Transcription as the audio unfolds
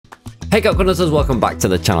Hey Coconutters, welcome back to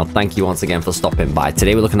the channel. Thank you once again for stopping by.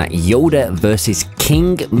 Today we're looking at Yoda versus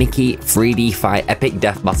King Mickey 3D fight epic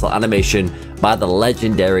death battle animation by the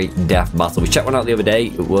legendary Death Battle. We checked one out the other day.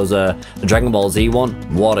 It was a Dragon Ball Z one.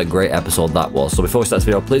 What a great episode that was. So before we start this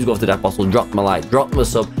video, please go to Death Battle, drop them a like, drop them a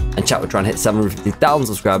sub, and chat. We're trying to hit 750,000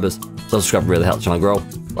 subscribers. So subscribe really helps the channel grow.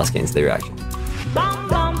 Let's get into the reaction.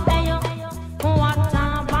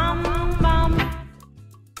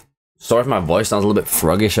 Sorry if my voice sounds a little bit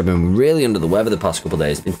froggish. I've been really under the weather the past couple of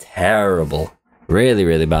days. It's been terrible. Really,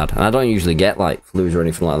 really bad. And I don't usually get like flus or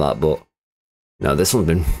anything like that, but no, this one's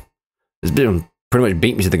been, it's been pretty much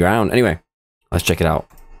beat me to the ground. Anyway, let's check it out.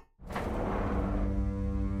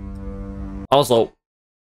 Also,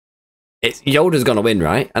 it's Yoda's gonna win,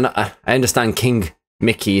 right? And I understand King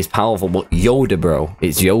Mickey is powerful, but Yoda, bro,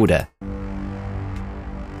 it's Yoda.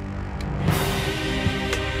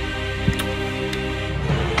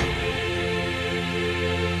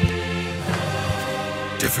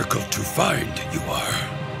 Difficult to find, you are.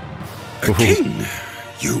 A king,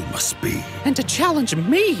 you must be. And to challenge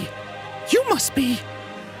me, you must be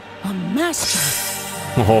a master.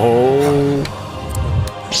 Oh.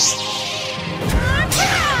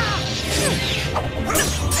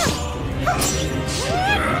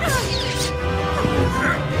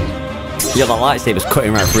 Yeah, the lightsaber's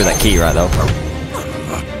cutting right through that key right though.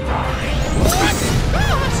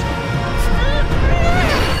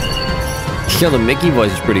 Sure, the Mickey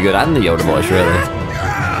voice is pretty good, and the Yoda voice, really.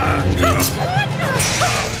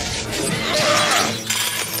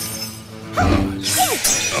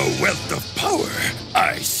 A wealth of power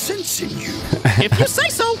I sense in you. If you say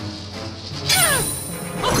so.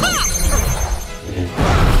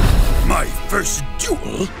 My first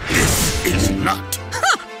duel, this is not.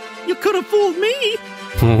 You could have fooled me.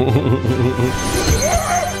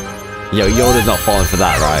 Yo, Yoda's not falling for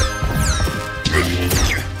that, right?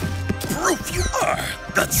 Proof you are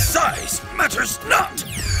that size matters not.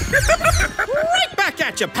 Right back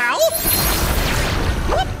at you, pal.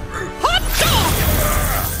 Hot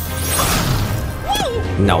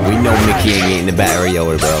dog. No, we know Mickey ain't getting the better of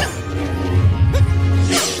Yoda, bro.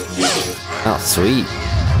 Oh, sweet.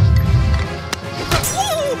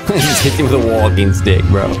 Just hit him with a walking stick,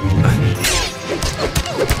 bro.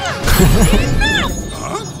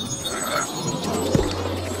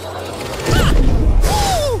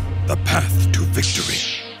 The path to victory.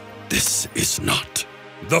 This is not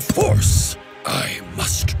the Force. I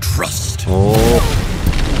must trust. Oh.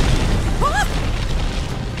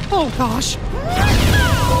 Oh gosh.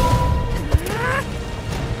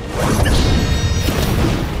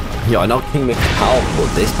 Yo, I know King Mickey's powerful,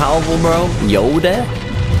 but this powerful, bro? Yoda?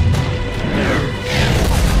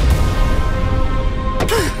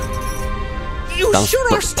 You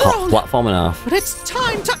sure are strong. Platform and half. But it's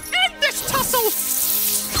time to end this tussle.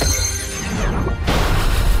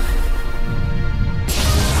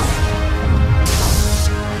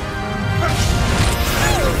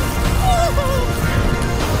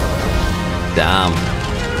 Damn.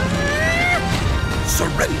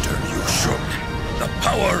 Surrender, you should. The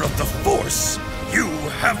power of the Force you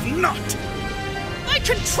have not. I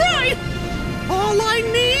can try. All I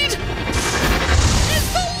need is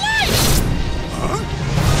the light. Huh?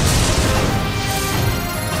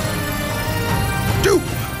 Do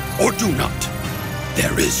or do not.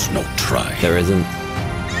 There is no try. There isn't.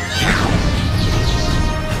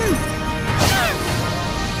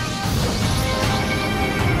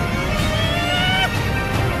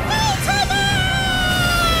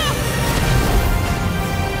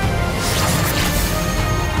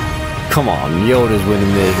 Come on, Yoda's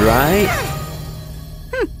winning this, right?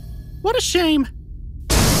 What a shame.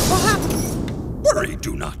 What happened? Worry,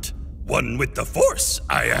 do not. One with the Force,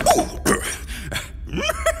 I am.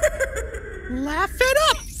 Laugh it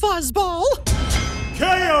up, fuzzball.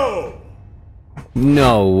 KO!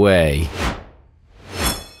 No way.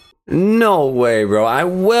 No way, bro. I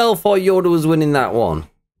well thought Yoda was winning that one.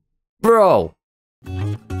 Bro.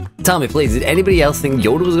 Tell me, please, did anybody else think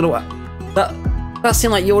Yoda was gonna win? That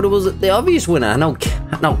seemed like Yoda was the obvious winner. I know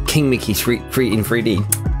King Mickey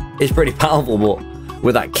 3D is pretty powerful, but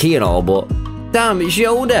with that key and all, but damn, it's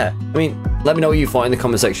Yoda. I mean, let me know what you thought in the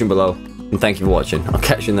comment section below. And thank you for watching. I'll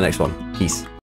catch you in the next one. Peace.